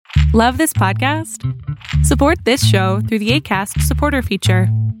Love this podcast? Support this show through the Acast supporter feature.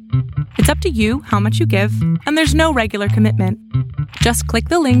 It's up to you how much you give, and there's no regular commitment. Just click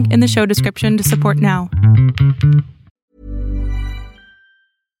the link in the show description to support now.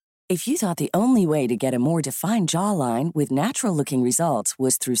 If you thought the only way to get a more defined jawline with natural-looking results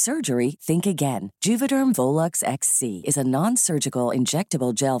was through surgery, think again. Juvederm Volux XC is a non-surgical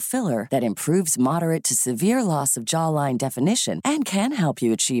injectable gel filler that improves moderate to severe loss of jawline definition and can help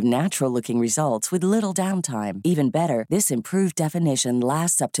you achieve natural-looking results with little downtime. Even better, this improved definition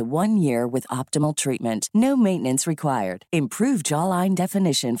lasts up to 1 year with optimal treatment. No maintenance required. Improve jawline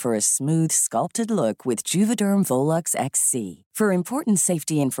definition for a smooth, sculpted look with Juvederm Volux XC. For important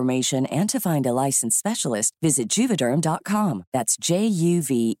safety information and to find a licensed specialist, visit Juvederm.com. That's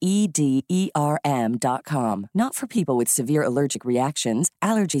Juvederm.com. Not for people with severe allergic reactions,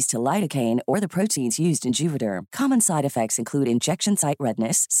 allergies to lidocaine, or the proteins used in Juvederm. Common side effects include injection site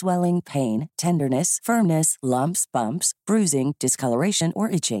redness, swelling, pain, tenderness, firmness, lumps, bumps, bruising, discoloration, or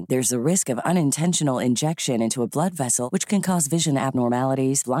itching. There's a risk of unintentional injection into a blood vessel, which can cause vision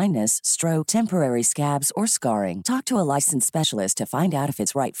abnormalities, blindness, stroke, temporary scabs, or scarring. Talk to a licensed specialist to find out if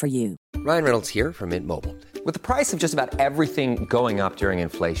it's right for you. Ryan Reynolds here from Mint Mobile. With the price of just about everything going up during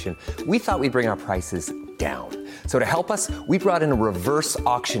inflation, we thought we'd bring our prices down. So to help us, we brought in a reverse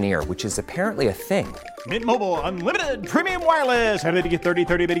auctioneer, which is apparently a thing. Mint Mobile Unlimited Premium Wireless. How to get 30,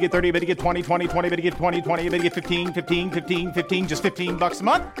 30, bit to get 30, bit to get 20, 20, 20, bit to get 20, 20, bit to get 15, 15, 15, 15, just $15 a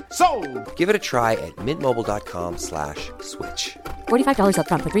month? Sold! Give it a try at mintmobile.com/switch. $45 up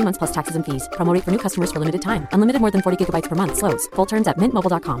front for 3 months plus taxes and fees. Promo rate for new customers for limited time. Unlimited more than 40 gigabytes per month. Slows full terms at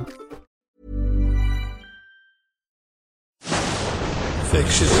mintmobile.com.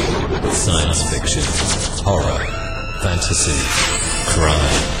 Fiction, science fiction, horror, fantasy,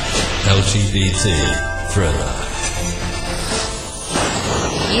 crime, LGBT, thriller.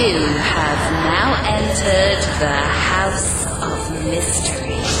 You have now entered the House of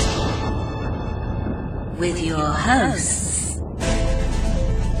Mystery with your hosts,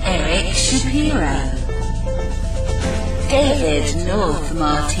 Eric Shapiro, David North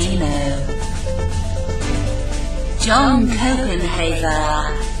Martino, John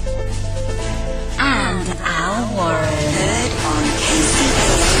Copenhaver, and Al Warren. Heard on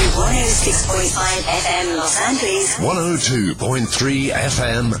KCAA 106.5 FM Los Angeles, 102.3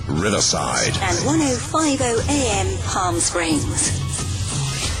 FM Riverside, and 105.0 AM Palm Springs.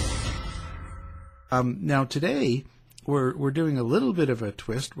 Now today we're doing a little bit of a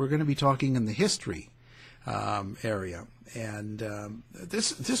twist. We're going to be talking in the history area. And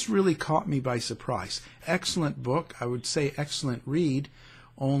this really caught me by surprise. Excellent book. I would say excellent read,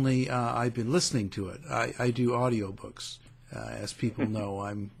 only I've been listening to it. I do audiobooks. As people know,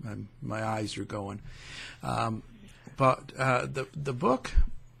 I'm my eyes are going. But the book,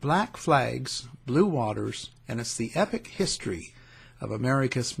 Black Flags, Blue Waters, and it's the epic history of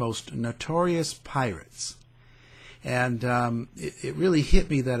America's most notorious pirates. And it really hit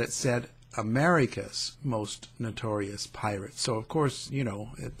me that it said America's most notorious pirates. So, of course, you know,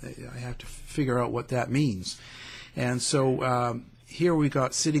 I have to figure out what that means. And so here we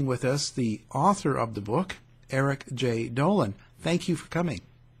got sitting with us the author of the book, Eric J. Dolan. Thank you for coming.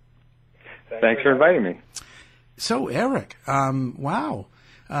 Thanks for inviting me. So, Eric, wow.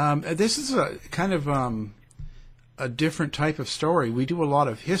 This is a kind of a different type of story. We do a lot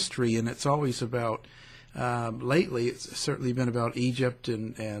of history, and it's always about lately, it's certainly been about Egypt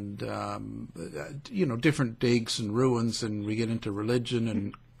and you know, different digs and ruins, and we get into religion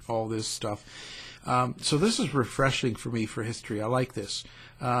and all this stuff. So this is refreshing for me for history. I like this.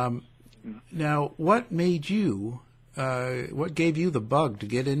 Now, what made you, what gave you the bug to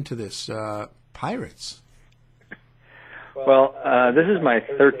get into this pirates? Well, this is my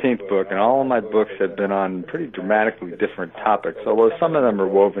 13th book, and all of my books have been on pretty dramatically different topics, although some of them are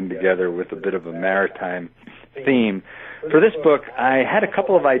woven together with a bit of a maritime theme. For this book, I had a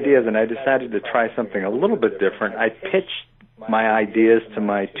couple of ideas, and I decided to try something a little bit different. I pitched my ideas to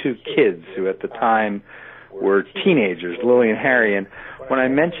my two kids, who at the time were teenagers, Lily and Harry, and when I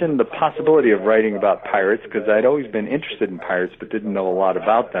mentioned the possibility of writing about pirates, because I'd always been interested in pirates but didn't know a lot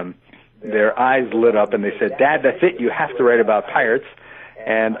about them, their eyes lit up and they said, "Dad, that's it, you have to write about pirates."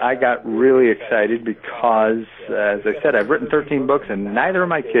 And I got really excited because, as I said, I've written 13 books and neither of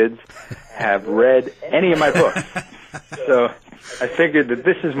my kids have read any of my books. So I figured that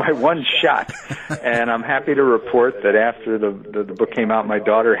this is my one shot. And I'm happy to report that after the book came out, my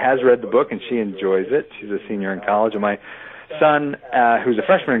daughter has read the book and she enjoys it. She's a senior in college. And my son, who's a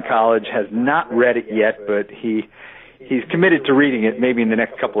freshman in college, has not read it yet, but he's committed to reading it maybe in the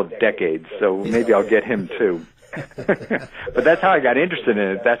next couple of decades. So maybe I'll get him too. But that's how I got interested in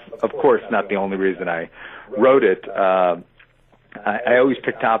it. That's, of course, not the only reason I wrote it. I always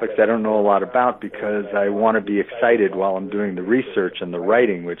pick topics I don't know a lot about because I want to be excited while I'm doing the research and the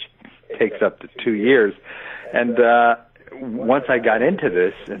writing, which takes up to 2 years. And once I got into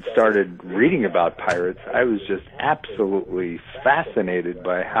this and started reading about pirates, I was just absolutely fascinated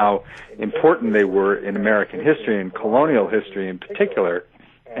by how important they were in American history and colonial history in particular.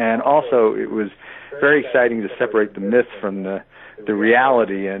 And also, it was very exciting to separate the myth from the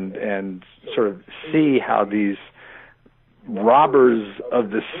reality and sort of see how these robbers of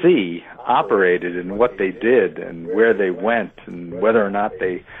the sea operated and what they did and where they went and whether or not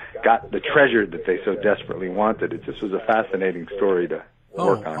they got the treasure that they so desperately wanted. It just was a fascinating story to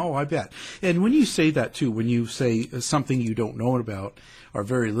work on. Oh, I bet. And when you say that, too, when you say something you don't know about or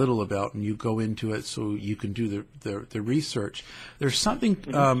very little about and you go into it so you can do the research, there's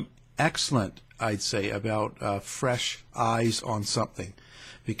something excellent, I'd say, about fresh eyes on something.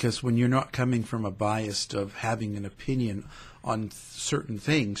 Because when you're not coming from a bias of having an opinion on certain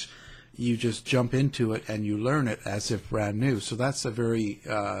things, you just jump into it and you learn it as if brand new. So that's a very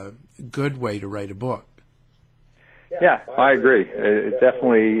good way to write a book. Yeah, I agree. It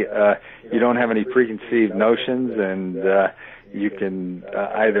definitely, you don't have any preconceived notions, and you can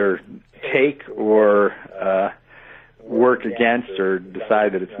either take or work against or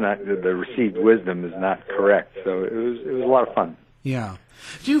decide that it's not, that the received wisdom is not correct. So it was a lot of fun. Yeah.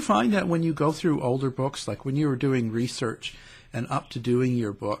 Do you find that when you go through older books, like when you were doing research and up to doing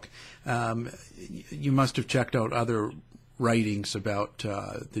your book, you must have checked out other writings about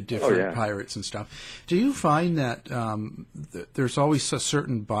the different pirates and stuff. Do you find that there's always a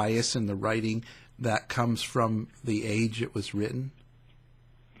certain bias in the writing that comes from the age it was written?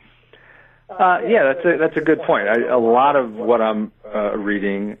 Yeah, that's a good point. A lot of what I'm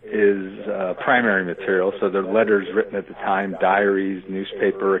reading is primary material, so they're letters written at the time, diaries,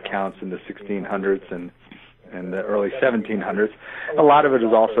 newspaper accounts in the 1600s and the early 1700s. A lot of it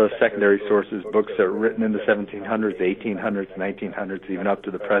is also secondary sources, books that were written in the 1700s, 1800s, 1900s, even up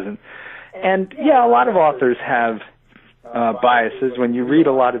to the present. And yeah, a lot of authors have biases. When you read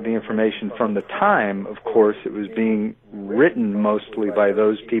a lot of the information from the time, of course, it was being written mostly by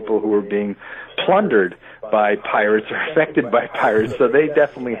those people who were being plundered by pirates or affected by pirates, so they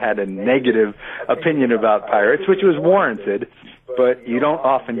definitely had a negative opinion about pirates, which was warranted, but you don't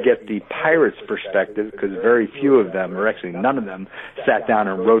often get the pirates' perspective because very few of them, or actually none of them, sat down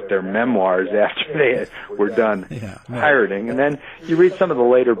and wrote their memoirs after they were done pirating. And then you read some of the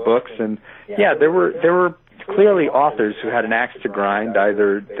later books, and yeah, there were clearly authors who had an axe to grind.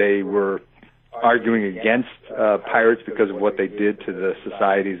 Either they were arguing against pirates because of what they did to the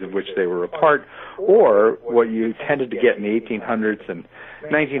societies of which they were a part, or what you tended to get in the 1800s and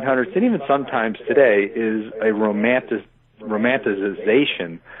 1900s, and even sometimes today, is a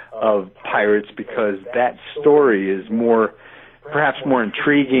romanticization of pirates because that story is perhaps more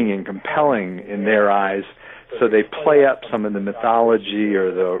intriguing and compelling in their eyes, so they play up some of the mythology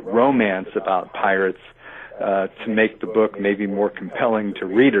or the romance about pirates to make the book maybe more compelling to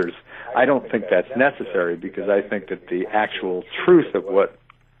readers. I don't think that's necessary because I think that the actual truth of what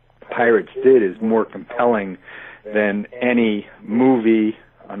pirates did is more compelling than any movie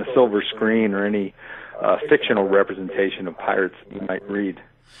on a silver screen or any fictional representation of pirates you might read.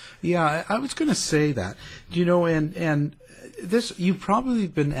 Yeah, I was going to say that. You know, and this, you've probably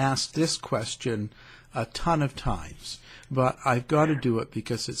been asked this question a ton of times, but I've got to do it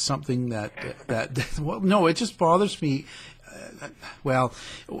because it's something that well, no, it just bothers me. Well,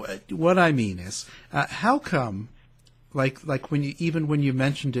 what I mean is, how come, like when you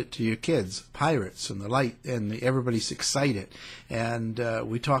mentioned it to your kids, pirates and the light, and everybody's excited, and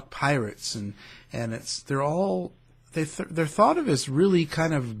we talk pirates, and they're thought of as really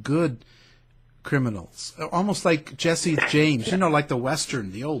kind of good criminals, almost like Jesse James, you know, like the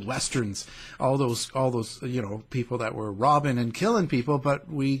old westerns, all those people that were robbing and killing people, but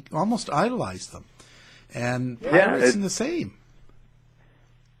we almost idolized them. And pirates in the same.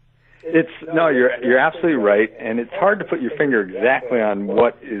 You're absolutely right, and it's hard to put your finger exactly on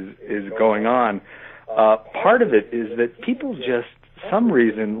what is going on. Part of it is that people just, some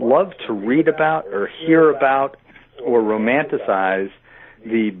reason, love to read about or hear about or romanticize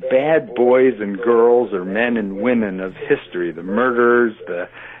the bad boys and girls or men and women of history, the murderers, the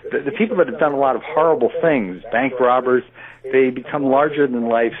people that have done a lot of horrible things, bank robbers. They become larger than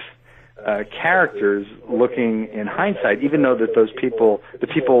life characters looking in hindsight, even though that the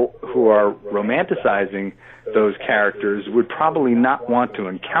people who are romanticizing those characters would probably not want to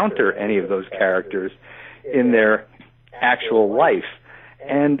encounter any of those characters in their actual life.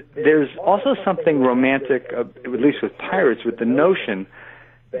 And there's also something romantic, at least with pirates, with the notion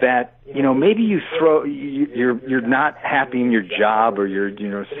that, you know, maybe you're not happy in your job, or you're, you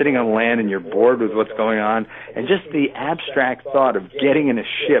know, sitting on land and you're bored with what's going on, and just the abstract thought of getting in a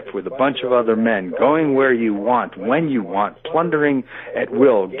ship with a bunch of other men, going where you want, when you want, plundering at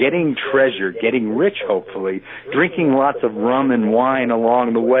will, getting treasure, getting rich hopefully, drinking lots of rum and wine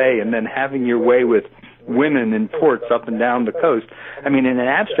along the way, and then having your way with women in ports up and down the coast. I mean, in an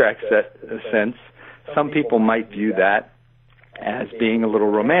abstract sense, some people might view that as being a little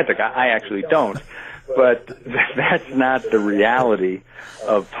romantic. I actually don't, but that's not the reality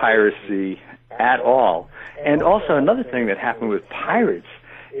of piracy at all. And also another thing that happened with pirates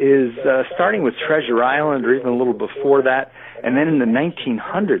is starting with Treasure Island, or even a little before that, and then in the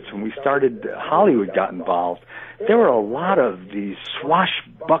 1900s when Hollywood got involved, there were a lot of these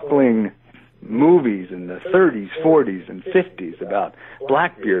swashbuckling movies in the 30s, 40s, and 50s about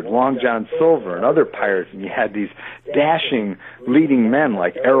Blackbeard, Long John Silver, and other pirates, and you had these dashing leading men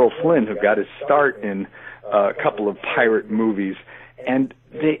like Errol Flynn, who got his start in a couple of pirate movies, and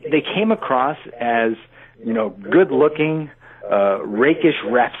they came across as, you know, good-looking, rakish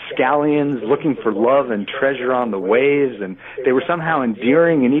rapscallions looking for love and treasure on the waves, and they were somehow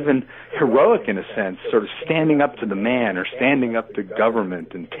endearing and even heroic in a sense, sort of standing up to the man or standing up to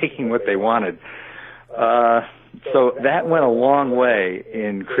government and taking what they wanted. So that went a long way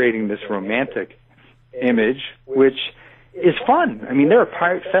in creating this romantic image, which is fun. I mean, there are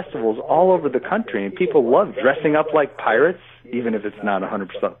pirate festivals all over the country, and people love dressing up like pirates, even if it's not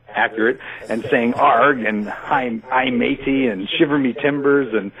 100% accurate, and saying "arg" and "I matey" and "shiver me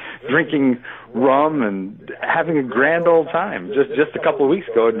timbers" and drinking rum and having a grand old time. Just a couple of weeks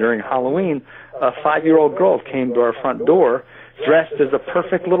ago during Halloween, a 5-year-old girl came to our front door dressed as a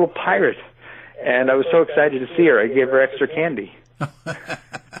perfect little pirate, and I was so excited to see her. I gave her extra candy.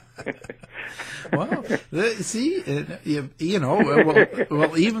 Well, see, you know,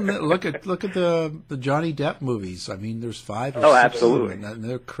 well, even look at the Johnny Depp movies. I mean, there's 5 or 6 absolutely, of them, and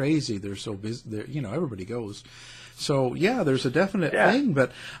they're crazy. They're so busy. You know, everybody goes. So yeah, there's a definite thing,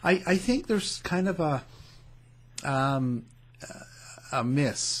 but I think there's kind of a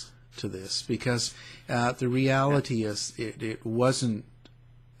miss to this, because the reality is it wasn't.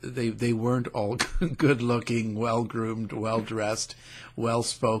 They weren't all good looking, well groomed, well dressed, well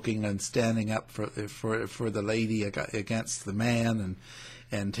spoken, and standing up for the lady against the man,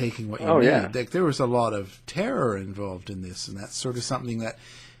 and taking what you need. Yeah. There was a lot of terror involved in this, and that's sort of something that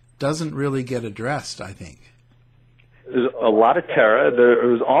doesn't really get addressed, I think. There's a lot of terror. There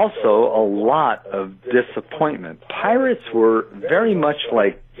was also a lot of disappointment. Pirates were very much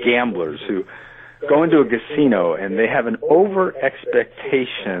like gamblers who go into a casino and they have an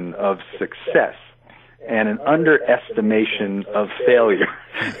over-expectation of success and an underestimation of failure.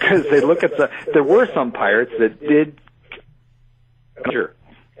 Because they look at there were some pirates that did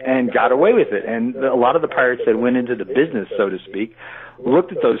and got away with it. And a lot of the pirates that went into the business, so to speak,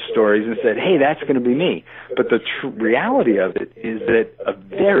 looked at those stories and said, hey, that's going to be me. But the reality of it is that a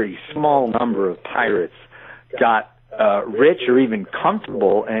very small number of pirates got rich or even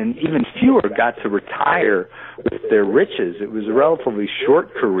comfortable, and even fewer got to retire with their riches. It was a relatively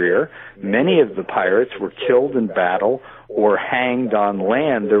short career. Many of the pirates were killed in battle or hanged on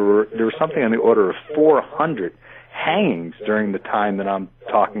land. There was something on the order of 400 hangings during the time that I'm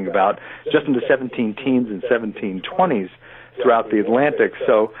talking about, just in the 17-teens and 1720s throughout the Atlantic.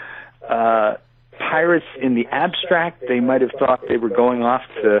 So pirates in the abstract, they might have thought they were going off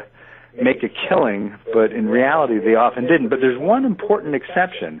to make a killing, but in reality they often didn't. But there's one important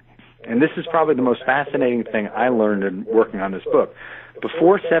exception, and this is probably the most fascinating thing I learned in working on this book.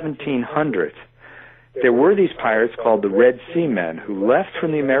 Before 1700, there were these pirates called the Red Sea Men who left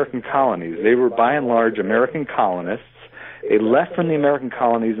from the American colonies. They were by and large American colonists. They left from the American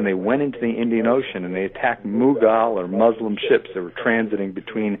colonies and they went into the Indian Ocean and they attacked Mughal or Muslim ships that were transiting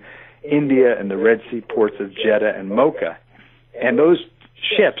between India and the Red Sea ports of Jeddah and Mocha. And those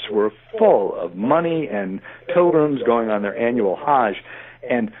ships were full of money and pilgrims going on their annual Hajj.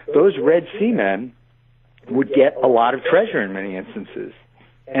 And those Red Sea Men would get a lot of treasure in many instances.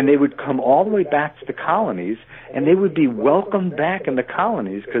 And they would come all the way back to the colonies, and they would be welcomed back in the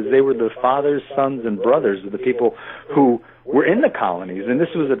colonies because they were the fathers, sons, and brothers of the people who were in the colonies. And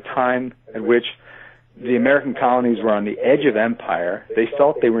this was a time at which the American colonies were on the edge of empire. They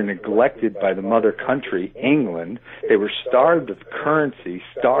felt they were neglected by the mother country, England. They were starved of currency,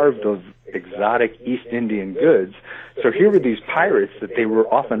 starved of exotic East Indian goods. So here were these pirates that they were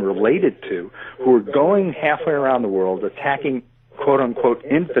often related to who were going halfway around the world, attacking quote-unquote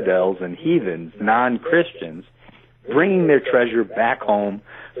infidels and heathens, non-Christians, bringing their treasure back home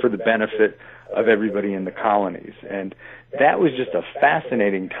for the benefit of everybody in the colonies. And that was just a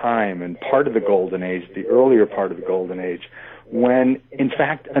fascinating time and part of the Golden Age, the earlier part of the Golden Age, when, in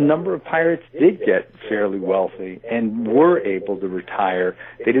fact, a number of pirates did get fairly wealthy and were able to retire.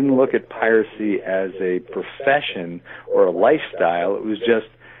 They didn't look at piracy as a profession or a lifestyle. It was just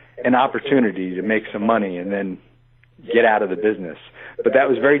an opportunity to make some money and then get out of the business. But that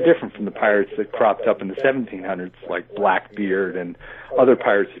was very different from the pirates that cropped up in the 1700s, like Blackbeard and other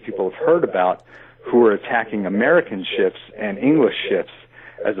pirates that people have heard about, who were attacking American ships and English ships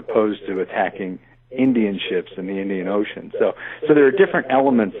as opposed to attacking Indian ships in the Indian Ocean. So there are different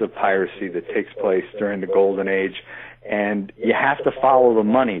elements of piracy that takes place during the Golden Age, and you have to follow the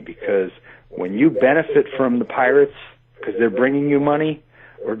money, because when you benefit from the pirates because they're bringing you money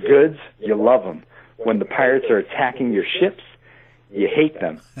or goods, you love them. When the pirates are attacking your ships, you hate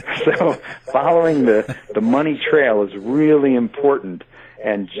them. So following the money trail is really important,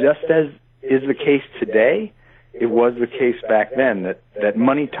 and just as is the case today, it was the case back then that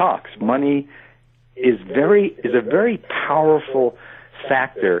money talks. Money is a very powerful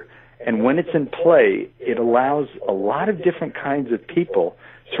factor, and when it's in play, it allows a lot of different kinds of people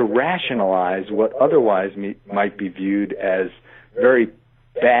to rationalize what otherwise might be viewed as very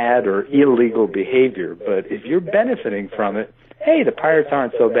bad or illegal behavior. But if you're benefiting from it, hey, the pirates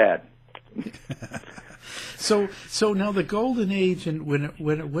aren't so bad. So now the Golden Age, and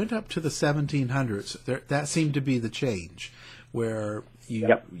when it went up to the 1700s, that seemed to be the change, where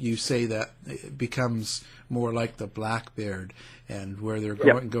you say that it becomes more like the Blackbeard, and where they're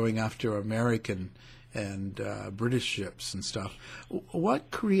going after American and British ships and stuff. What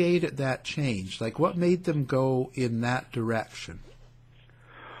created that change? Like, what made them go in that direction?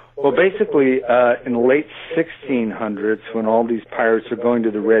 Well, basically, in the late 1600s, when all these pirates are going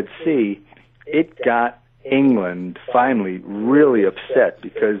to the Red Sea, it got England finally really upset,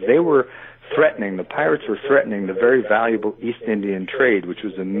 because the pirates were threatening the very valuable East Indian trade, which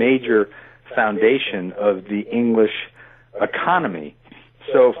was a major foundation of the English economy.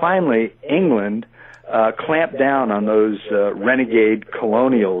 So finally, England clamped down on those renegade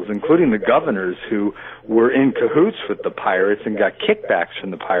colonials, including the governors who were in cahoots with the pirates and got kickbacks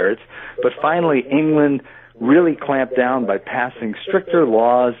from the pirates. But finally, England really clamped down by passing stricter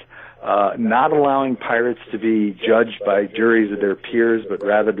laws, not allowing pirates to be judged by juries of their peers, but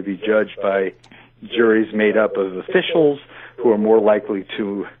rather to be judged by juries made up of officials who are more likely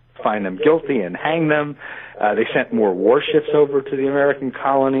to find them guilty and hang them. They sent more warships over to the American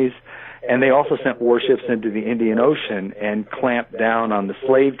colonies, and they also sent warships into the Indian Ocean and clamped down on the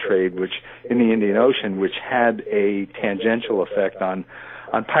slave trade, which in the Indian Ocean, which had a tangential effect on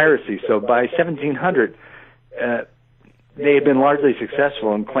piracy. So by 1700, they had been largely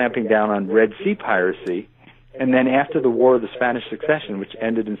successful in clamping down on Red Sea piracy. And then after the War of the Spanish Succession, which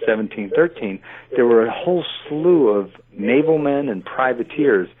ended in 1713, there were a whole slew of naval men and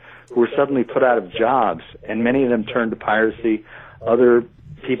privateers who were suddenly put out of jobs, and many of them turned to piracy. Other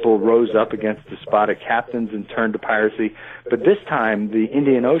people rose up against despotic captains and turned to piracy. But this time, the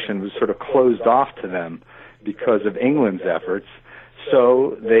Indian Ocean was sort of closed off to them because of England's efforts.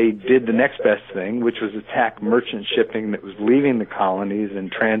 So they did the next best thing, which was attack merchant shipping that was leaving the colonies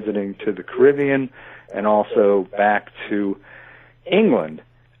and transiting to the Caribbean and also back to England.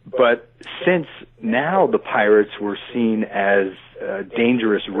 But since now the pirates were seen as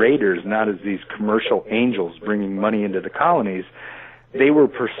dangerous raiders, not as these commercial angels bringing money into the colonies, they were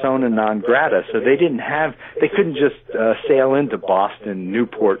persona non grata. So they couldn't just sail into Boston,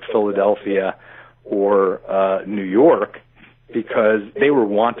 Newport, Philadelphia, or New York, because they were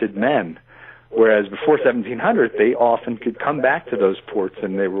wanted men. Whereas before 1700, they often could come back to those ports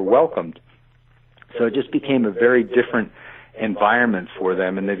and they were welcomed. So it just became a very different environment for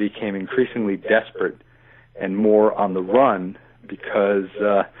them, and they became increasingly desperate and more on the run, because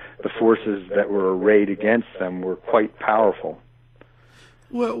the forces that were arrayed against them were quite powerful.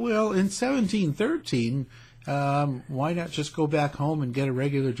 Well, in 1713, why not just go back home and get a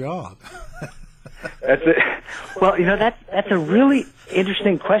regular job? That's it. Well, that's a really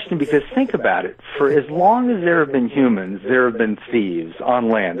interesting question, because think about it. For as long as there have been humans, there have been thieves on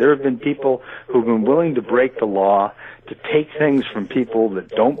land. There have been people who've been willing to break the law, to take things from people that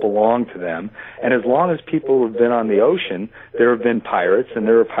don't belong to them. And as long as people have been on the ocean, there have been pirates, and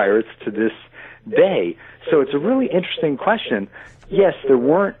there are pirates to this day. So it's a really interesting question. Yes, there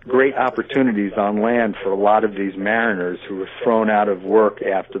weren't great opportunities on land for a lot of these mariners who were thrown out of work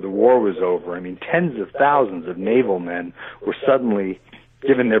after the war was over. I mean, tens of thousands of naval men were suddenly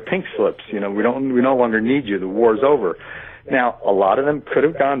given their pink slips. We no longer need you. The war's over. Now, a lot of them could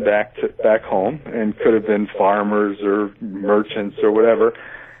have gone back home and could have been farmers or merchants or whatever,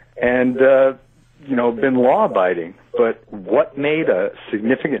 and been law-abiding. But what made a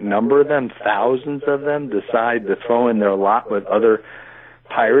significant number of them, thousands of them, decide to throw in their lot with other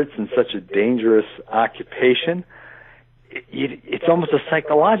pirates in such a dangerous occupation? It's almost a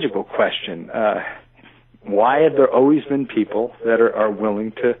psychological question. Why have there always been people that are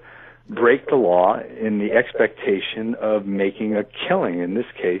willing to break the law in the expectation of making a killing, in this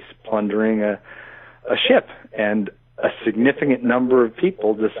case, plundering a ship? And a significant number of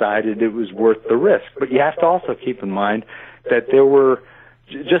people decided it was worth the risk. But you have to also keep in mind that there were,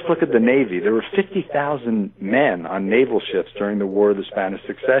 just look at the Navy, there were 50,000 men on naval ships during the War of the Spanish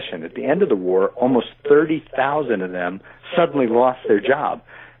Succession. At the end of the war, almost 30,000 of them suddenly lost their job.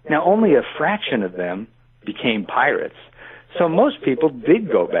 Now, only a fraction of them became pirates. So most people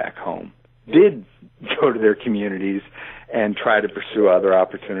did go back home, did go to their communities and try to pursue other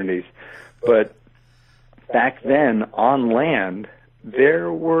opportunities. But back then, on land,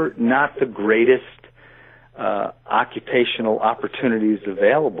 there were not the greatest occupational opportunities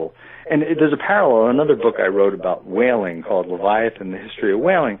available. And there's a parallel, another book I wrote about whaling called Leviathan, the History of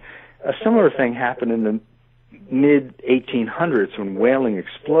Whaling. A similar thing happened in the mid-1800s when whaling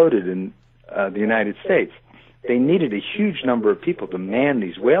exploded in the United States. They needed a huge number of people to man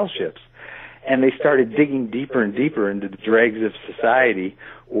these whale ships, and they started digging deeper and deeper into the dregs of society,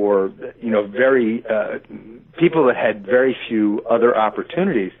 or very people that had very few other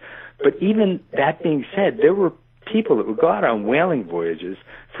opportunities. But even that being said, there were people that would go out on whaling voyages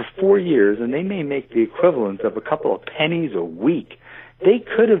for 4 years, and they may make the equivalent of a couple of pennies a week. They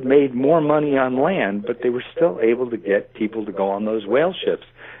could have made more money on land, but they were still able to get people to go on those whale ships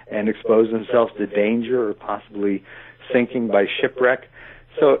and expose themselves to danger or possibly sinking by shipwreck.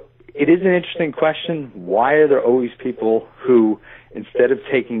 So it is an interesting question. Why are there always people who, instead of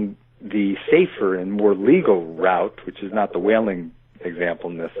taking the safer and more legal route, which is not the whaling example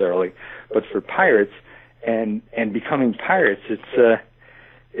necessarily, but for pirates and becoming pirates,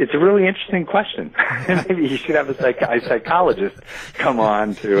 it's a really interesting question. Maybe you should have a psychologist come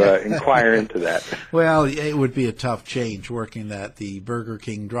on to inquire into that. Well, it would be a tough change working at the Burger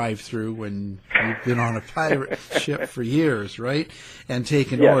King drive-thru when you've been on a pirate ship for years, right? And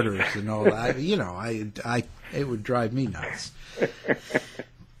taking orders and all that. It would drive me nuts.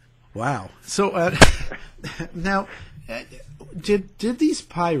 Wow. So now, did these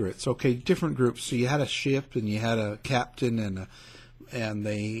pirates? Okay, different groups. So you had a ship and you had a captain and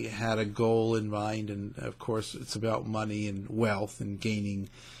they had a goal in mind, and of course it's about money and wealth and gaining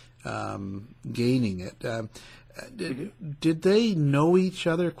it. Did they know each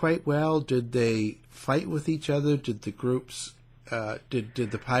other quite well? Did they fight with each other? Did the groups, did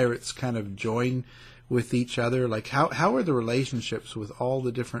the pirates kind of join with each other? Like how are the relationships with all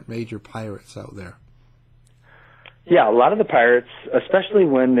the different major pirates out there? Yeah, a lot of the pirates, especially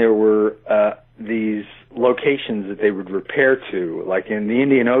when there were these locations that they would repair to, like in the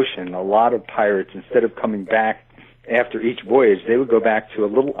Indian Ocean, a lot of pirates, instead of coming back after each voyage, they would go back to a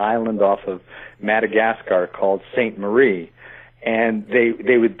little island off of Madagascar called Sainte Marie, and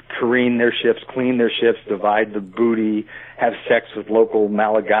they would careen their ships, clean their ships, divide the booty, have sex with local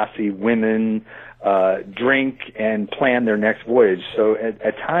Malagasy women, drink, and plan their next voyage. So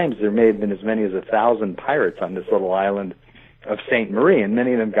at times there may have been as many as 1,000 pirates on this little island of Sainte Marie, and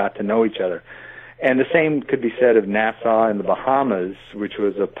many of them got to know each other. And the same could be said of Nassau in the Bahamas, which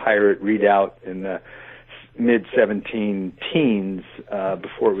was a pirate redoubt in the mid-17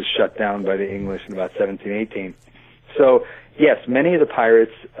 before it was shut down by the English in about 1718. So, yes, many of the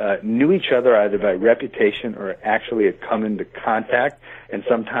pirates knew each other either by reputation or actually had come into contact, and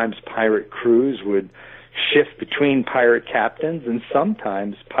sometimes pirate crews would shift between pirate captains, and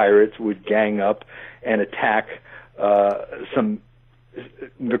sometimes pirates would gang up and attack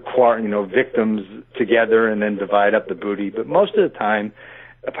victims together and then divide up the booty. But most of the time,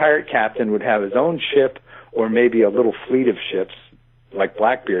 a pirate captain would have his own ship or maybe a little fleet of ships, like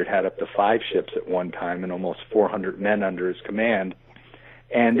Blackbeard had up to 5 ships at one time and almost 400 men under his command.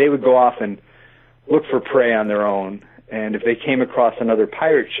 And they would go off and look for prey on their own. And if they came across another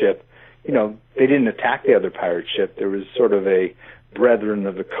pirate ship, they didn't attack the other pirate ship. There was sort of a Brethren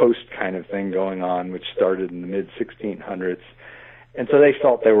of the Coast kind of thing going on, which started in the mid-1600s. And so they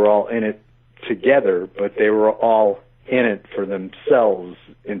felt they were all in it together, but they were all in it for themselves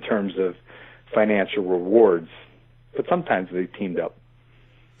in terms of financial rewards. But sometimes they teamed up.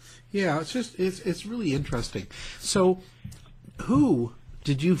 Yeah, it's really interesting. So who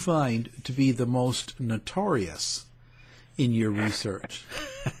did you find to be the most notorious in your research.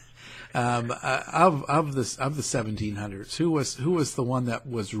 Of the 1700s, who was the one that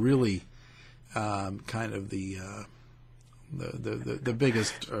was really kind of the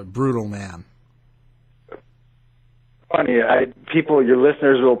biggest brutal man? Funny, your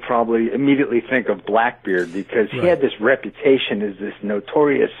listeners will probably immediately think of Blackbeard because he had this reputation as this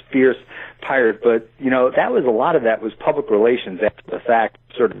notorious, fierce pirate. But that was a lot of that was public relations after the fact.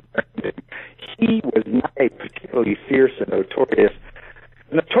 Sort of, he was not a particularly fierce and notorious,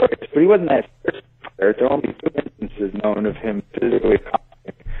 but he wasn't that fierce pirate. There are only 2 instances known of him physically accosting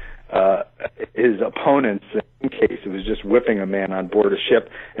his opponents. In one case, it was just whipping a man on board a ship.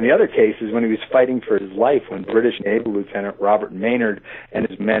 And the other case is when he was fighting for his life, when British Naval Lieutenant Robert Maynard and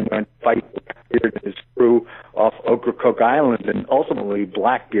his men went to fight Blackbeard and his crew off Ocracoke Island. And ultimately,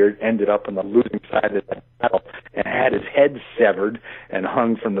 Blackbeard ended up on the losing side of that battle and had his head severed and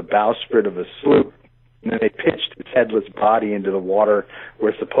hung from the bowsprit of a sloop. And then they pitched his headless body into the water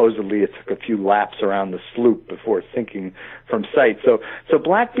where supposedly it took a few laps around the sloop before sinking from sight. So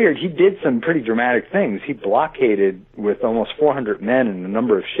Blackbeard, he did some pretty dramatic things. He blockaded with almost 400 men and a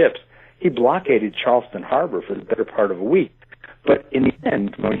number of ships. He blockaded Charleston Harbor for the better part of a week. But in the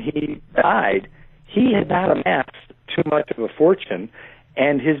end, when he died, he had not amassed too much of a fortune,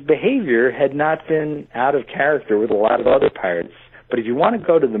 and his behavior had not been out of character with a lot of other pirates. But if you want to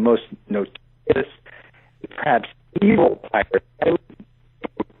go to the most notorious, perhaps evil pirate,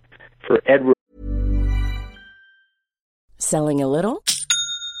 for Edward. Selling a little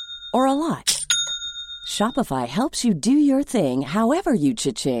or a lot? Shopify helps you do your thing however you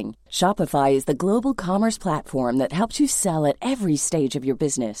cha-ching. Shopify is the global commerce platform that helps you sell at every stage of your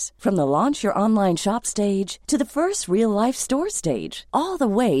business. From the launch your online shop stage to the first real-life store stage, all the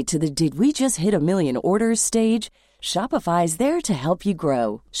way to the did we just hit a million orders stage. Shopify is there to help you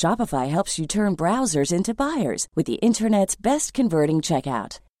grow. Shopify helps you turn browsers into buyers with the internet's best converting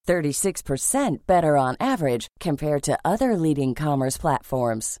checkout. 36% better on average compared to other leading commerce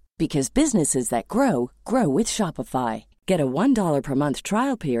platforms. Because businesses that grow, grow with Shopify. Get a $1 per month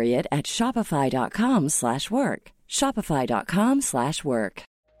trial period at shopify.com/work. Shopify.com/work.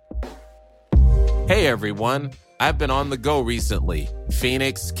 Hey everyone, I've been on the go recently.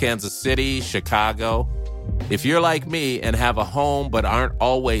 Phoenix, Kansas City, Chicago. If you're like me and have a home but aren't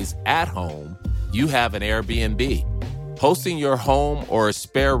always at home, you have an Airbnb. Hosting your home or a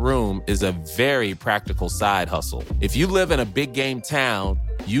spare room is a very practical side hustle. If you live in a big game town,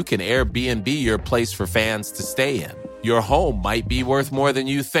 you can Airbnb your place for fans to stay in. Your home might be worth more than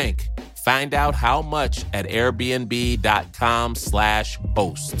you think. Find out how much at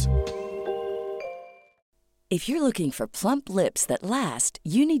airbnb.com/host. If you're looking for plump lips that last,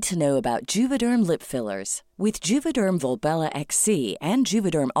 you need to know about Juvederm lip fillers. With Juvederm Volbella XC and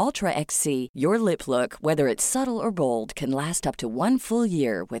Juvederm Ultra XC, your lip look, whether it's subtle or bold, can last up to 1 full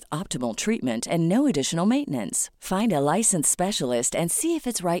year with optimal treatment and no additional maintenance. Find a licensed specialist and see if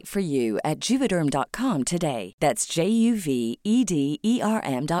it's right for you at Juvederm.com today. That's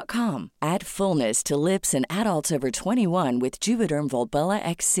JUVEDERM.com. Add fullness to lips in adults over 21 with Juvederm Volbella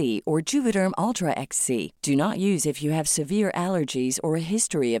XC or Juvederm Ultra XC. Do not use if you have severe allergies or a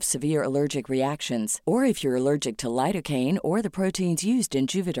history of severe allergic reactions, or if you're allergic to lidocaine or the proteins used in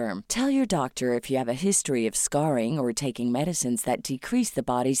Juvederm. Tell your doctor if you have a history of scarring or taking medicines that decrease the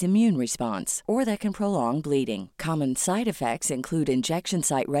body's immune response or that can prolong bleeding. Common side effects include injection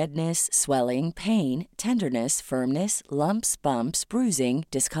site redness, swelling, pain, tenderness, firmness, lumps, bumps, bruising,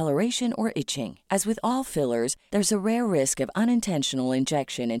 discoloration, or itching. As with all fillers, there's a rare risk of unintentional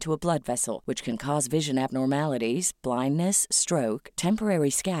injection into a blood vessel, which can cause vision abnormalities, blindness, stroke, temporary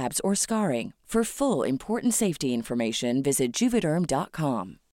scabs, or scarring. For full, important safety information, visit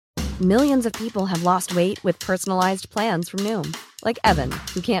Juvederm.com. Millions of people have lost weight with personalized plans from Noom. Like Evan,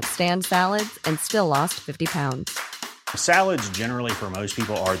 who can't stand salads and still lost 50 pounds. Salads generally for most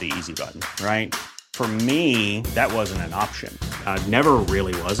people are the easy button, right? For me, that wasn't an option. I never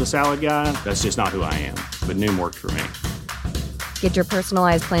really was a salad guy. That's just not who I am. But Noom worked for me. Get your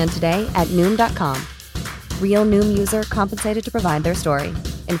personalized plan today at Noom.com. Real Noom user compensated to provide their story.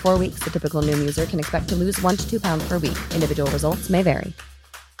 In 4 weeks, the typical Noom user can expect to lose 1 to 2 pounds per week. Individual results may vary.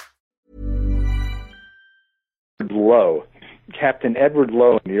 Lowe, Captain Edward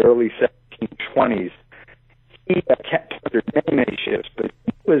Lowe in the early 1720s, he kept under many ships, but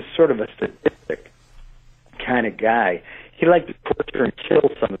he was sort of a sadistic kind of guy. He liked to torture and kill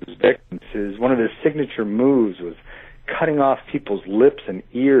some of his victims. One of his signature moves was cutting off people's lips and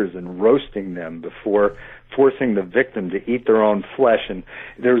ears and roasting them before forcing the victim to eat their own flesh. And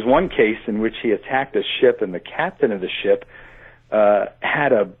there was one case in which he attacked a ship, and the captain of the ship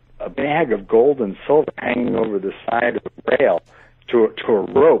had a a bag of gold and silver hanging over the side of the rail to a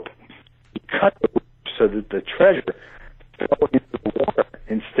rope. He cut the rope so that the treasure fell into the water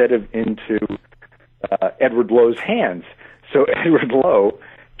instead of into Edward Lowe's hands. So Edward Lowe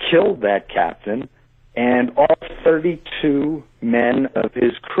killed that captain and all 32 men of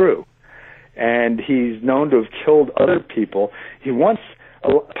his crew. And he's known to have killed other people.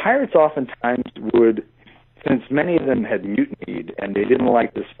 Pirates oftentimes would, since many of them had mutinied and they didn't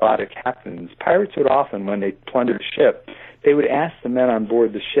like the spotted captains, pirates would often, when they plundered a ship, they would ask the men on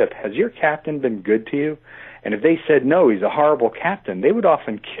board the ship, has your captain been good to you? And if they said no, he's a horrible captain, they would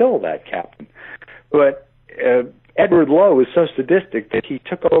often kill that captain. But Edward Lowe was so sadistic that he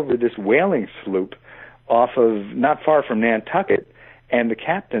took over this whaling sloop off of not far from Nantucket, and the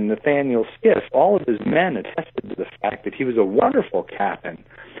captain, Nathaniel Skiff, all of his men attested to the fact that he was a wonderful captain.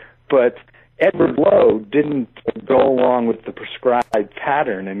 But Edward Lowe didn't go along with the prescribed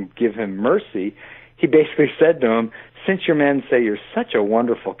pattern and give him mercy. He basically said to him, since your men say you're such a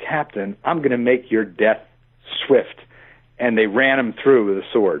wonderful captain, I'm going to make your death swift. And they ran him through with a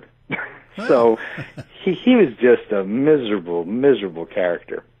sword. So he was just a miserable, miserable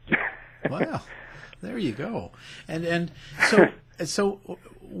character. Wow. There you go. And so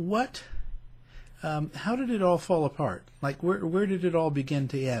what, how did it all fall apart? Like, where did it all begin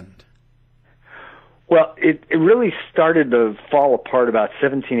to end? Well, it really started to fall apart about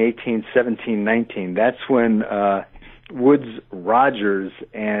 1718, 1719. That's when Woodes Rogers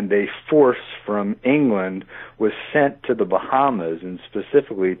and a force from England was sent to the Bahamas, and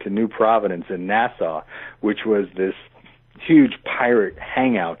specifically to New Providence in Nassau, which was this huge pirate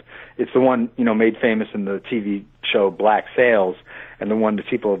hangout. It's the one, made famous in the TV show Black Sails, and the one that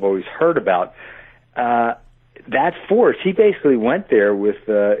people have always heard about. That force, he basically went there with,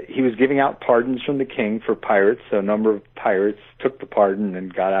 he was giving out pardons from the king for pirates, so a number of pirates took the pardon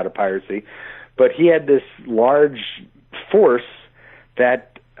and got out of piracy. But he had this large force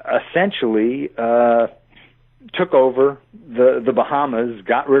that essentially took over the Bahamas,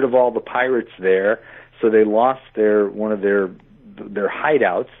 got rid of all the pirates there, so they lost one of their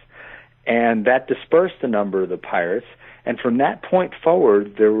hideouts, and that dispersed a number of the pirates. And from that point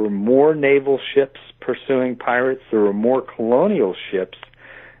forward, there were more naval ships pursuing pirates. There were more colonial ships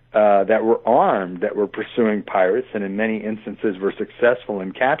that were armed that were pursuing pirates, and in many instances were successful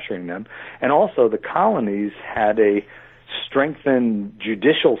in capturing them. And also the colonies had a strengthened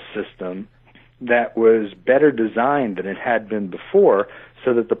judicial system that was better designed than it had been before,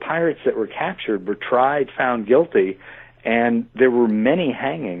 so that the pirates that were captured were tried, found guilty, and there were many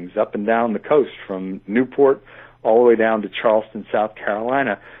hangings up and down the coast from Newport all the way down to Charleston, South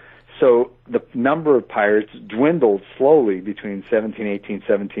Carolina. So the number of pirates dwindled slowly between 1718,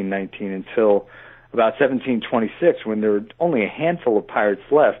 1719 until about 1726, when there were only a handful of pirates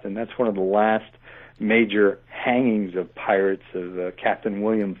left, and that's one of the last major hangings of pirates, of Captain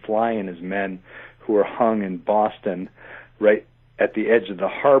William Fly and his men, who were hung in Boston right at the edge of the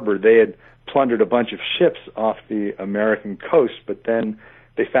harbor. They had plundered a bunch of ships off the American coast, but then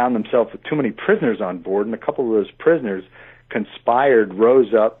they found themselves with too many prisoners on board, and a couple of those prisoners conspired,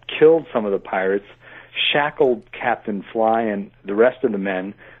 rose up, killed some of the pirates, shackled Captain Fly and the rest of the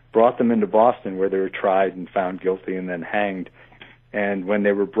men, brought them into Boston, where they were tried and found guilty and then hanged. And when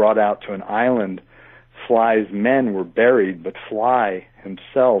they were brought out to an island, Fly's men were buried, but Fly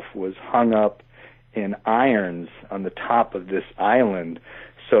himself was hung up in irons on the top of this island,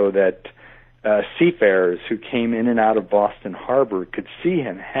 so that seafarers who came in and out of Boston Harbor could see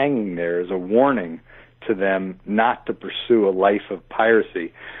him hanging there as a warning to them not to pursue a life of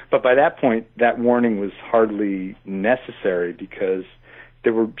piracy. But by that point, that warning was hardly necessary, because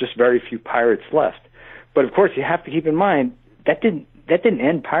there were just very few pirates left. But of course, you have to keep in mind that didn't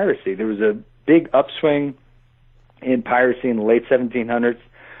end piracy. There was a big upswing in piracy in the late 1700s,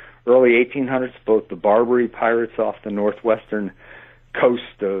 early 1800s, both the Barbary pirates off the northwestern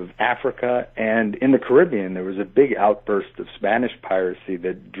coast of Africa, and in the Caribbean there was a big outburst of Spanish piracy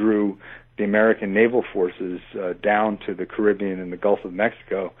that drew the American naval forces down to the Caribbean and the Gulf of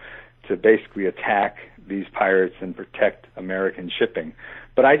Mexico to basically attack these pirates and protect American shipping.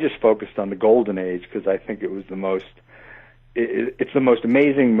 But I just focused on the Golden Age because I think it was it's the most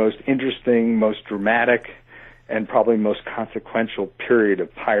amazing, most interesting, most dramatic, and probably most consequential period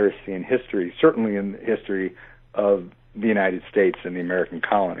of piracy in history, certainly in the history of the United States and the American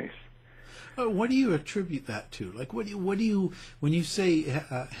colonies. What do you attribute that to? Like, what do you when you say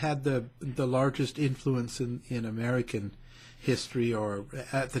had the largest influence in American history, or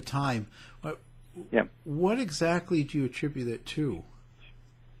at the time? What exactly do you attribute it to?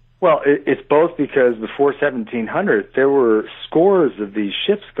 Well, it's both, because before 1700, there were scores of these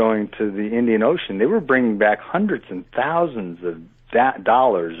ships going to the Indian Ocean. They were bringing back hundreds and thousands of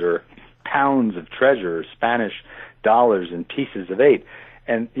dollars or pounds of treasure, or Spanish dollars and pieces of eight.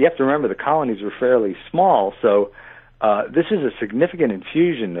 And you have to remember, the colonies were fairly small, so this is a significant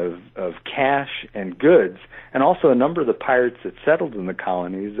infusion of cash and goods. And also, a number of the pirates that settled in the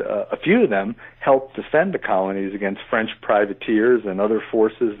colonies, a few of them helped defend the colonies against French privateers and other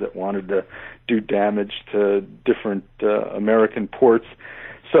forces that wanted to do damage to different American ports.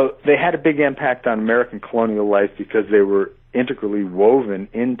 So they had a big impact on American colonial life, because they were integrally woven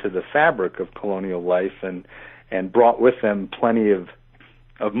into the fabric of colonial life, and brought with them plenty of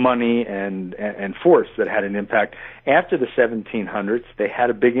money and force that had an impact. After the 1700s, they had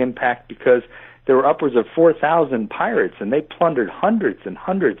a big impact because there were upwards of 4,000 pirates, and they plundered hundreds and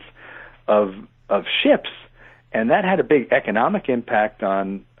hundreds of ships, and that had a big economic impact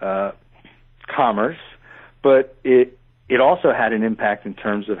on commerce, but it also had an impact in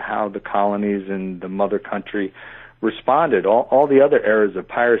terms of how the colonies and the mother country responded. All the other eras of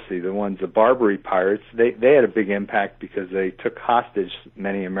piracy, the ones, the Barbary pirates, they had a big impact because they took hostage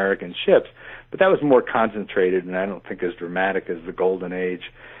many American ships, but that was more concentrated, and I don't think as dramatic as the Golden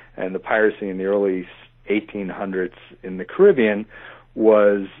Age. And the piracy in the early 1800s in the Caribbean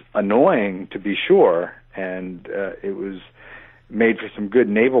was annoying, to be sure, and it was made for some good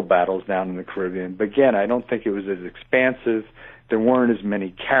naval battles down in the Caribbean. But again, I don't think it was as expansive. There weren't as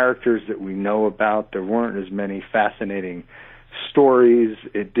many characters that we know about. There weren't as many fascinating stories.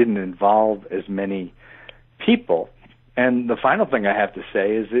 It didn't involve as many people. And the final thing I have to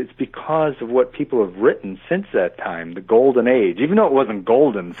say is it's because of what people have written since that time, the Golden Age. Even though it wasn't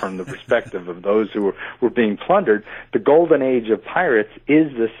golden from the perspective of those who were being plundered, the Golden Age of pirates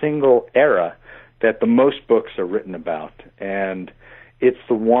is the single era that the most books are written about. And it's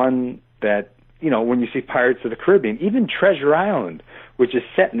the one that, you know, when you see Pirates of the Caribbean, even Treasure Island, which is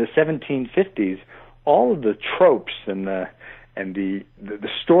set in the 1750s, all of the tropes and the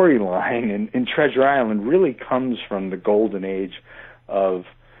storyline in Treasure Island really comes from the Golden Age of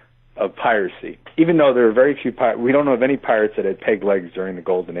piracy. Even though there are very few pirates, we don't know of any pirates that had peg legs during the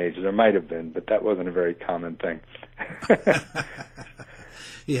Golden Age. There might have been, but that wasn't a very common thing.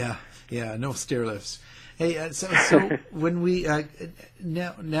 Yeah, no stair lifts. Hey, so when we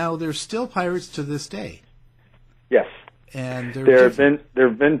now there's still pirates to this day. Yes, and there have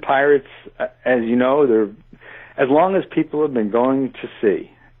been pirates, as you know, as long as people have been going to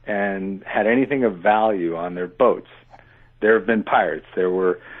sea and had anything of value on their boats, there have been pirates. There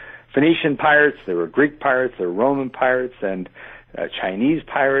were Phoenician pirates, there were Greek pirates, there were Roman pirates, and Chinese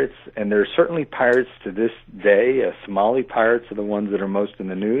pirates, and there are certainly pirates to this day. Somali pirates are the ones that are most in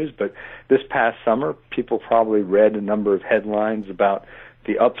the news, but this past summer, people probably read a number of headlines about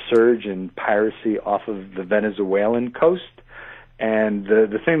the upsurge in piracy off of the Venezuelan coast. And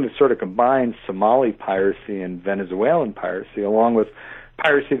the thing that sort of combines Somali piracy and Venezuelan piracy, along with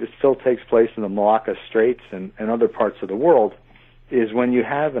piracy that still takes place in the Malacca Straits and other parts of the world, is when you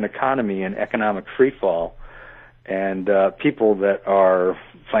have an economy in economic freefall and people that are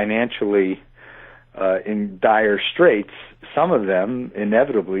financially in dire straits, some of them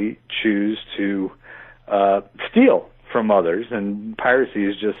inevitably choose to steal from others, and piracy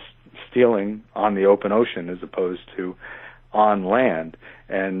is just stealing on the open ocean as opposed to on land.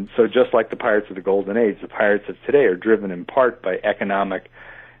 And so just like the pirates of the Golden Age, the pirates of today are driven in part by economic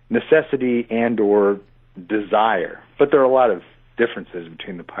necessity and or desire. But there are a lot of differences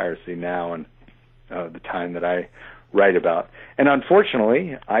between the piracy now and the time that I write about. And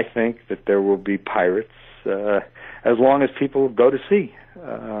unfortunately, I think that there will be pirates as long as people go to sea.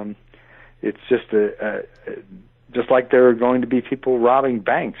 It's just just like there are going to be people robbing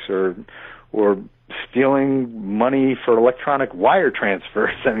banks or stealing money for electronic wire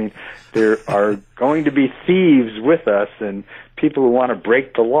transfers. I mean, there are going to be thieves with us and people who want to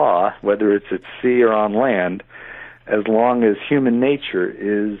break the law, whether it's at sea or on land, as long as human nature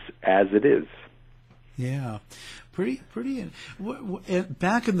is as it is. Yeah. Pretty.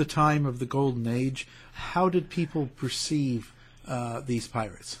 Back in the time of the Golden Age, how did people perceive these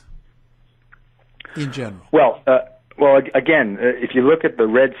pirates in general? Well, again, if you look at the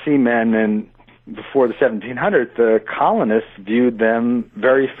Red Sea men and before the 1700s, the colonists viewed them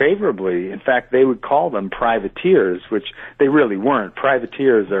very favorably. In fact, they would call them privateers, which they really weren't.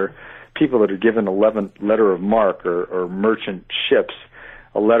 Privateers are people that are given a letter of marque or merchant ships,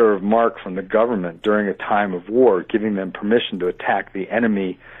 a letter of marque from the government during a time of war, giving them permission to attack the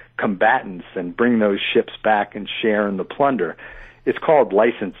enemy combatants and bring those ships back and share in the plunder. It's called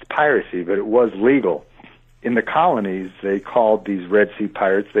licensed piracy, but it was legal. in the colonies, they called these Red Sea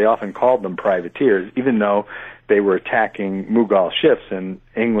pirates, they often called them privateers, even though they were attacking Mughal ships, and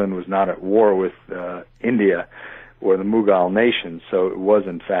England was not at war with India or the Mughal nation, so it was,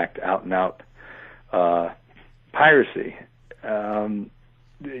 in fact, out-and-out piracy. In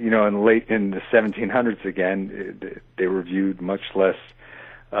the 1700s, again, they were viewed much less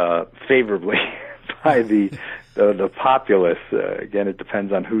favorably by the populace. Again, it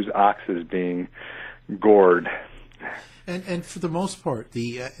depends on whose ox is being gored. And for the most part,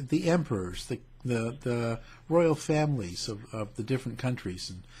 the emperors, the royal families of the different countries,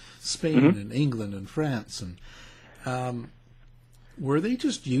 and Spain and England and France, and were they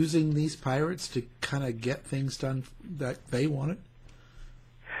just using these pirates to kind of get things done that they wanted?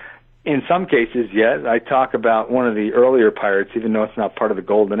 In some cases, yes. I talk about one of the earlier pirates, even though it's not part of the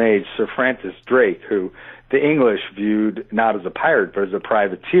Golden Age, Sir Francis Drake, who the English viewed not as a pirate but as a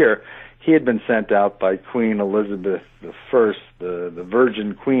privateer. He had been sent out by Queen Elizabeth I, the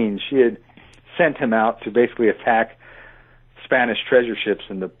Virgin Queen. She had sent him out to basically attack Spanish treasure ships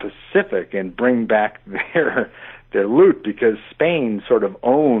in the Pacific and bring back their loot, because Spain sort of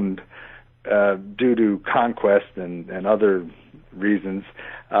owned, due to conquest and other reasons,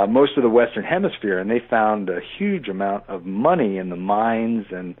 most of the Western Hemisphere, and they found a huge amount of money in the mines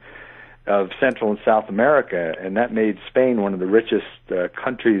and of Central and South America, and that made Spain one of the richest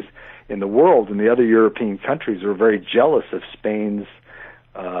countries in the world, and the other European countries were very jealous of Spain's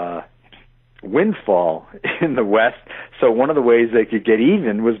windfall in the West. So one of the ways they could get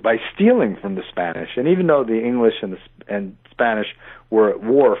even was by stealing from the Spanish. And even though the English and Spanish were at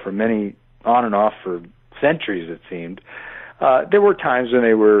war for many, on and off for centuries, it seemed, there were times when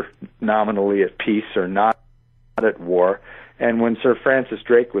they were nominally at peace or not at war. And when Sir Francis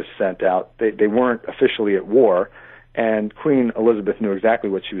Drake was sent out, they weren't officially at war, and Queen Elizabeth knew exactly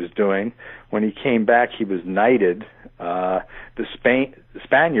what she was doing. When he came back, he was knighted. The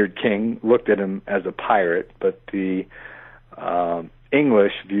Spaniard king looked at him as a pirate, but the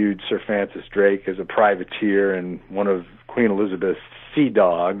English viewed Sir Francis Drake as a privateer and one of Queen Elizabeth's sea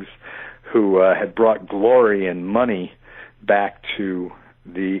dogs who had brought glory and money back to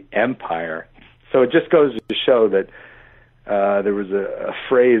the empire. So it just goes to show that there was a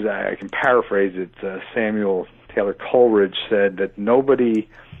phrase, I can paraphrase it, Samuel Taylor Coleridge said that nobody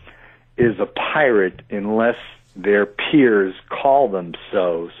is a pirate unless their peers call them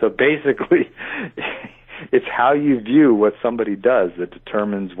so. So basically, it's how you view what somebody does that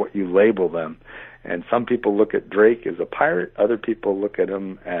determines what you label them. And some people look at Drake as a pirate, other people look at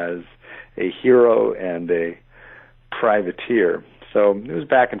him as a hero and a privateer. So it was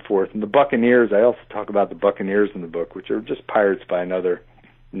back and forth. And the Buccaneers, I also talk about the Buccaneers in the book, which are just pirates by another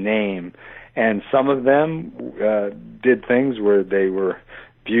name. And some of them did things where they were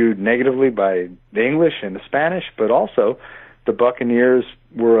viewed negatively by the English and the Spanish, but also the Buccaneers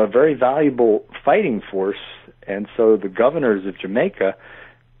were a very valuable fighting force, and so the governors of Jamaica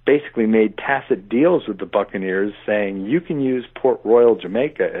basically made tacit deals with the Buccaneers, saying, you can use Port Royal,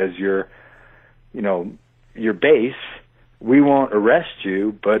 Jamaica as your base. We won't arrest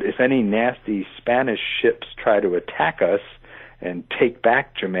you, but if any nasty Spanish ships try to attack us and take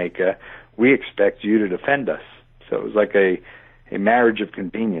back Jamaica, we expect you to defend us. So it was like a marriage of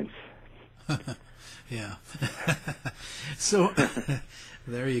convenience. Yeah. So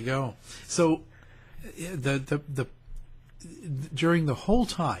there you go. So the during the whole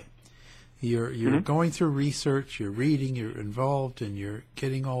time you're going through research, you're reading, you're involved, and you're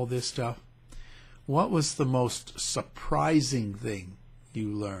getting all this stuff. What was the most surprising thing you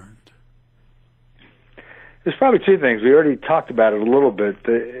learned? There's probably two things. We already talked about it a little bit.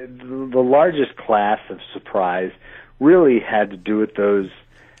 The largest class of surprise really had to do with those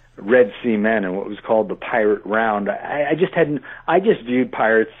Red Sea men and what was called the Pirate Round. I just viewed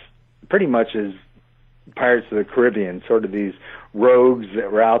pirates pretty much as Pirates of the Caribbean, sort of these rogues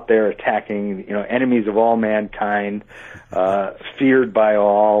that were out there attacking, enemies of all mankind, feared by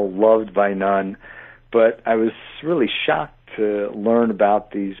all, loved by none. But I was really shocked to learn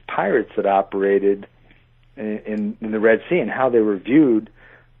about these pirates that operated in the Red Sea and how they were viewed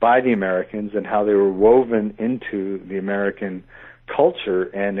by the Americans and how they were woven into the American culture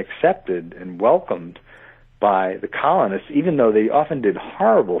and accepted and welcomed by the colonists, even though they often did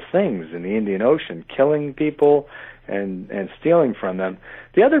horrible things in the Indian Ocean, killing people and stealing from them.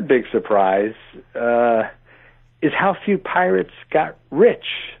 The other big surprise is how few pirates got rich,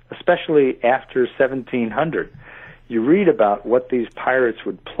 especially after 1700. You read about what these pirates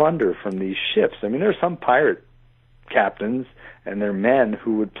would plunder from these ships. I mean, there are some pirate captains and their men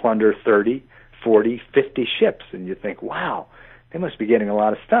who would plunder 30, 40, 50 ships, and you think, wow, they must be getting a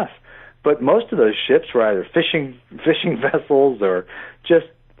lot of stuff. But most of those ships were either fishing vessels or just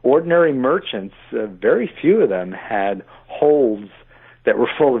ordinary merchants. Very few of them had holds that were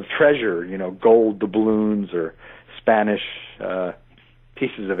full of treasure, gold doubloons or Spanish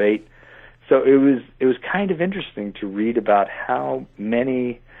pieces of 8. So it was kind of interesting to read about how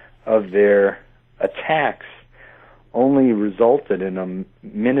many of their attacks only resulted in a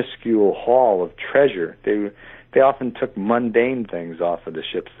minuscule haul of treasure. They often took mundane things off of the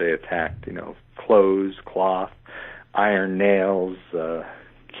ships they attacked, clothes, cloth, iron nails,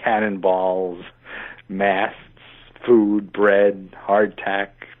 cannonballs, masts, food, bread, hardtack,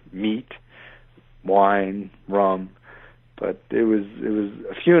 meat, wine, rum. But it was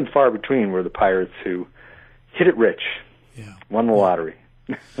a few and far between were the pirates who hit it rich, won the lottery.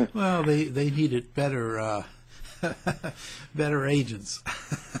 Well, they needed better better agents.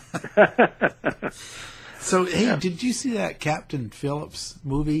 So, hey, did you see that Captain Phillips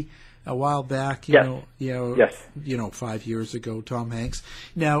movie a while back? Yes. 5 years ago, Tom Hanks.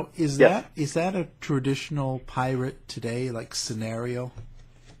 Now, is that a traditional pirate today, like scenario?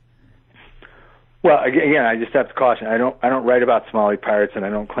 Well, again, I just have to caution. I don't write about Somali pirates, and I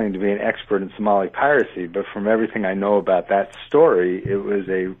don't claim to be an expert in Somali piracy. But from everything I know about that story, it was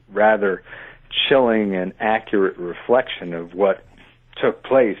a rather chilling and accurate reflection of what took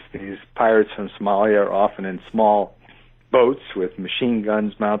place. These pirates from Somalia are often in small boats with machine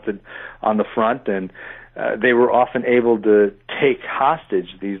guns mounted on the front, and they were often able to take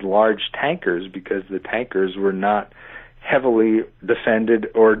hostage these large tankers because the tankers were not heavily defended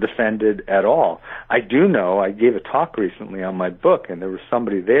at all. I do know, I gave a talk recently on my book, and there was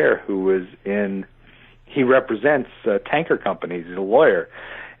somebody there who he represents tanker companies, he's a lawyer,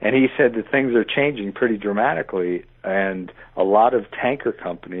 and he said that things are changing pretty dramatically, and a lot of tanker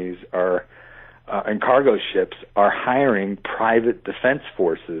companies and cargo ships are hiring private defense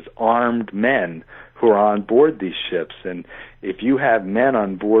forces, armed men who are on board these ships. And if you have men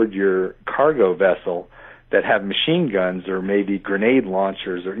on board your cargo vessel that have machine guns or maybe grenade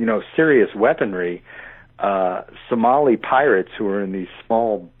launchers or, serious weaponry, Somali pirates who are in these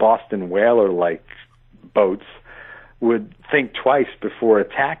small Boston whaler-like boats would think twice before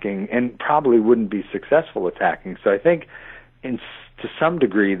attacking and probably wouldn't be successful attacking. So I think to some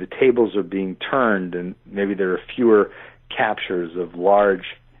degree the tables are being turned, and maybe there are fewer captures of large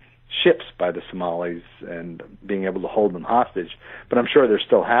ships by the Somalis and being able to hold them hostage. But I'm sure they're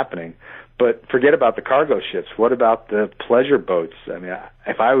still happening. But forget about the cargo ships. What about the pleasure boats? I mean,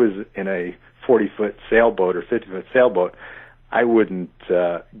 if I was in a 40-foot sailboat or 50-foot sailboat, I wouldn't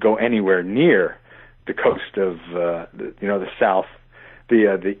go anywhere near the coast of the south,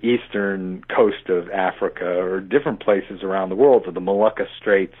 the eastern coast of Africa or different places around the world, to the Malacca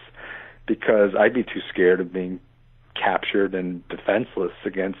Straits, because I'd be too scared of being captured and defenseless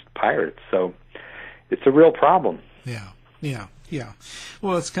against pirates. So it's a real problem. Yeah.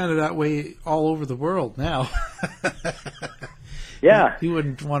 Well, it's kind of that way all over the world now. Yeah. You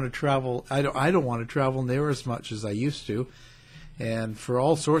wouldn't want to travel. I don't want to travel near as much as I used to, and for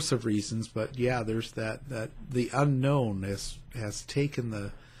all sorts of reasons. But yeah, there's that the unknown has taken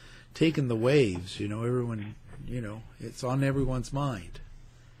the waves. Everyone, it's on everyone's mind.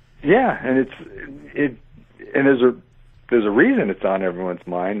 Yeah, and there's a reason it's on everyone's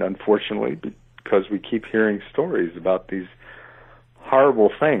mind, unfortunately, because we keep hearing stories about these horrible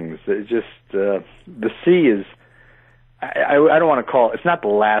things. It just the sea is. I don't want to call it. It's not the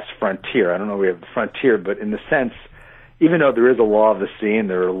last frontier. I don't know if we have the frontier, but in the sense, even though there is a law of the sea and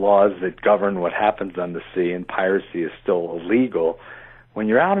there are laws that govern what happens on the sea, and piracy is still illegal, when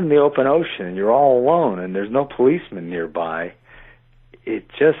you're out in the open ocean and you're all alone and there's no policeman nearby, it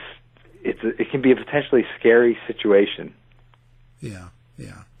can be a potentially scary situation. Yeah.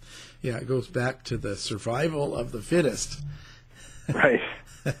 It goes back to the survival of the fittest. Right.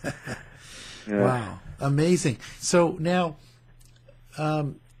 Yeah. Wow, amazing. So now,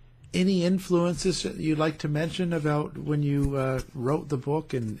 any influences that you'd like to mention about when you wrote the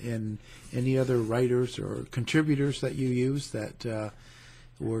book, and any other writers or contributors that you used that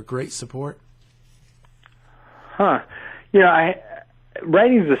were great support? Writing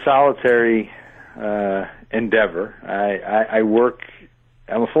is a solitary endeavor. I work.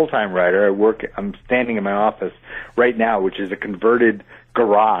 I'm a full-time writer. I'm standing in my office right now, which is a converted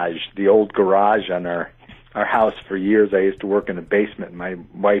garage, the old garage on our house. For years, I used to work in a basement, and my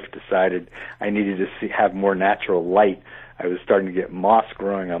wife decided I needed to have more natural light. I was starting to get moss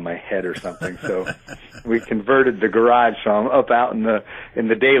growing on my head or something, so we converted the garage, so I'm up out in the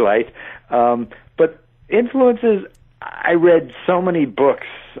daylight. But influences, I read so many books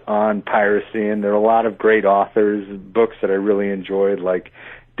on piracy, and there are a lot of great authors, books that I really enjoyed, like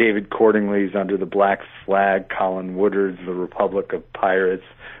David Cordingley's Under the Black Flag, Colin Woodard's The Republic of Pirates,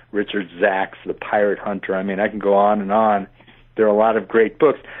 Richard Zach's The Pirate Hunter. I mean, I can go on and on. There are a lot of great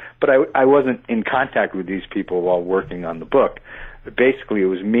books, but I wasn't in contact with these people while working on the book. But basically, it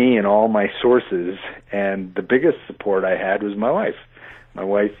was me and all my sources, and the biggest support I had was my wife. My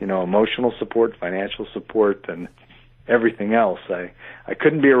wife, emotional support, financial support, and everything else. I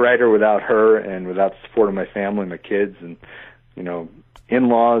couldn't be a writer without her and without the support of my family, my kids, and,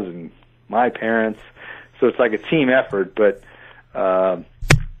 in-laws and my parents. So it's like a team effort, but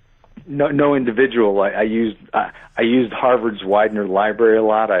no individual. I used Harvard's Widener Library a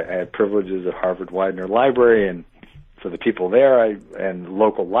lot. I had privileges at Harvard Widener Library, and for the people there, and the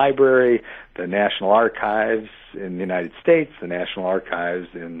local library, the National Archives in the United States, the National Archives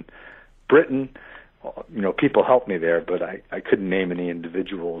in Britain. People helped me there, but I couldn't name any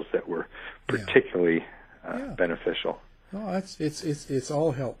individuals that were particularly beneficial. Oh, it's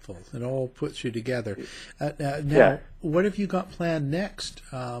all helpful. It all puts you together. Now, what have you got planned next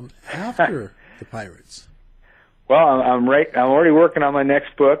after the Pirates? Well, I'm already working on my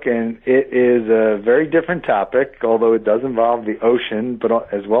next book, and it is a very different topic, although it does involve the ocean, but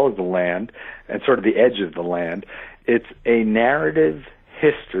as well as the land and sort of the edge of the land. It's a narrative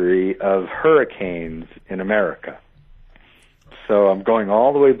history of hurricanes in America. So I'm going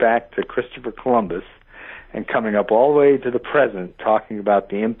all the way back to Christopher Columbus and coming up all the way to the present, talking about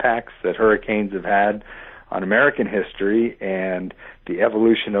the impacts that hurricanes have had on American history and the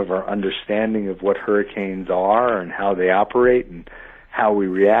evolution of our understanding of what hurricanes are and how they operate and how we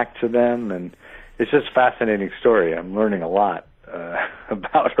react to them. And it's just a fascinating story. I'm learning a lot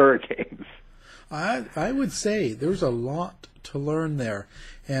about hurricanes. I would say there's a lot to learn there,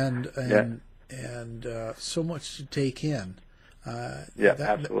 and so much to take in.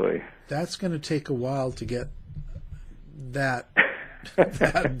 Absolutely. That's going to take a while to get that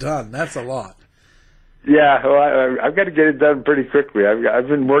done. That's a lot. Yeah, well, I've got to get it done pretty quickly. I've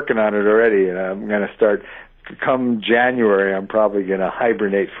been working on it already, and I'm going to start. Come January, I'm probably going to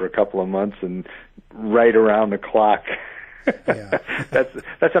hibernate for a couple of months and write around the clock. Yeah.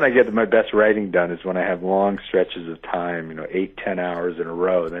 That's when I get my best writing done, is when I have long stretches of time, 8-10 hours in a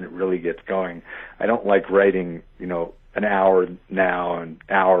row. Then it really gets going. I don't like writing, an hour now, an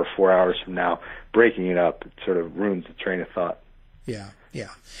hour, 4 hours from now, breaking it up. It sort of ruins the train of thought. Yeah,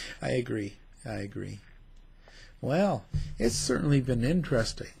 I agree. Well, it's certainly been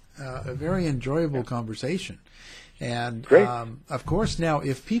interesting, a very enjoyable conversation. And, of course, now,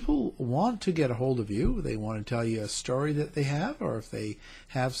 if people want to get a hold of you, they want to tell you a story that they have, or if they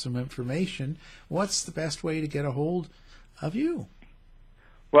have some information, what's the best way to get a hold of you?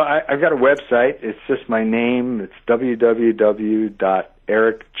 Well, I've got a website. It's just my name. It's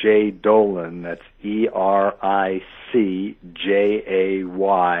www.ericjdolan. That's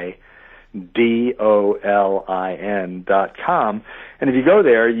EricJayDolin.com. And if you go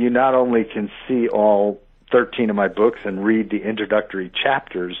there, you not only can see all 13 of my books and read the introductory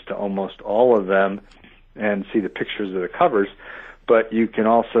chapters to almost all of them and see the pictures of the covers, but you can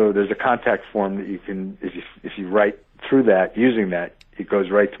also, there's a contact form that you can, if you write through that, using that, it goes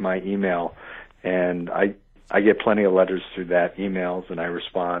right to my email, and I get plenty of letters through that, emails, and I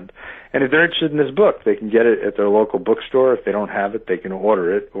respond. And if they're interested in this book, they can get it at their local bookstore. If they don't have it, they can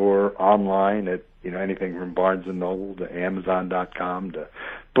order it, or online at anything from Barnes & Noble to Amazon.com to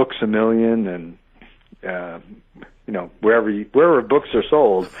Books A Million, and wherever books are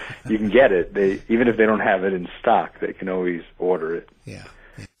sold, you can get it. Even if they don't have it in stock, they can always order it. Yeah.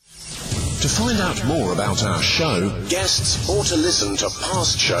 To find out more about our show, guests, or to listen to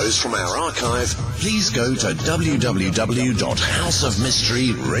past shows from our archive, please go to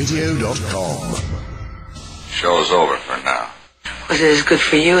www.houseofmysteryradio.com. Show's over for now. Was it as good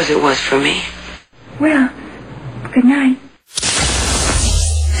for you as it was for me? Well, good night.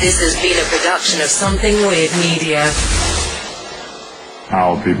 This has been a production of Something Weird Media.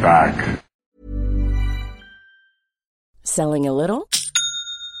 I'll be back. Selling a little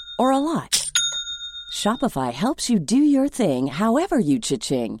or a lot? Shopify helps you do your thing however you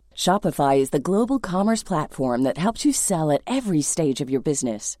cha-ching. Shopify is the global commerce platform that helps you sell at every stage of your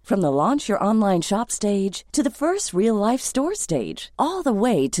business. From the launch your online shop stage to the first real-life store stage, all the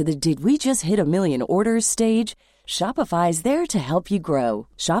way to the did we just hit a million orders stage. Shopify is there to help you grow.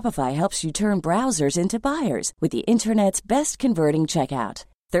 Shopify helps you turn browsers into buyers with the internet's best converting checkout.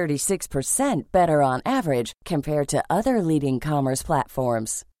 36% better on average compared to other leading commerce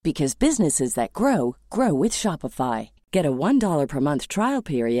platforms. Because businesses that grow, grow with Shopify. Get a $1 per month trial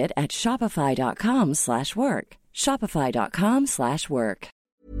period at shopify.com/work. Shopify.com/work.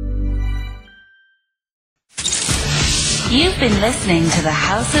 You've been listening to the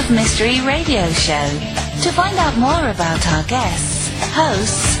House of Mystery radio show. To find out more about our guests,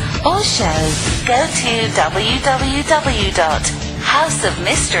 hosts, or shows, go to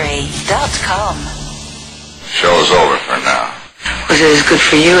www.houseofmystery.com. Show's over for now. Was it as good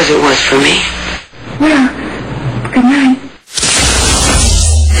for you as it was for me? Well, good night.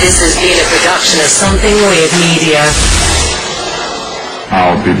 This has been a production of Something Weird Media.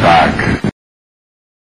 I'll be back.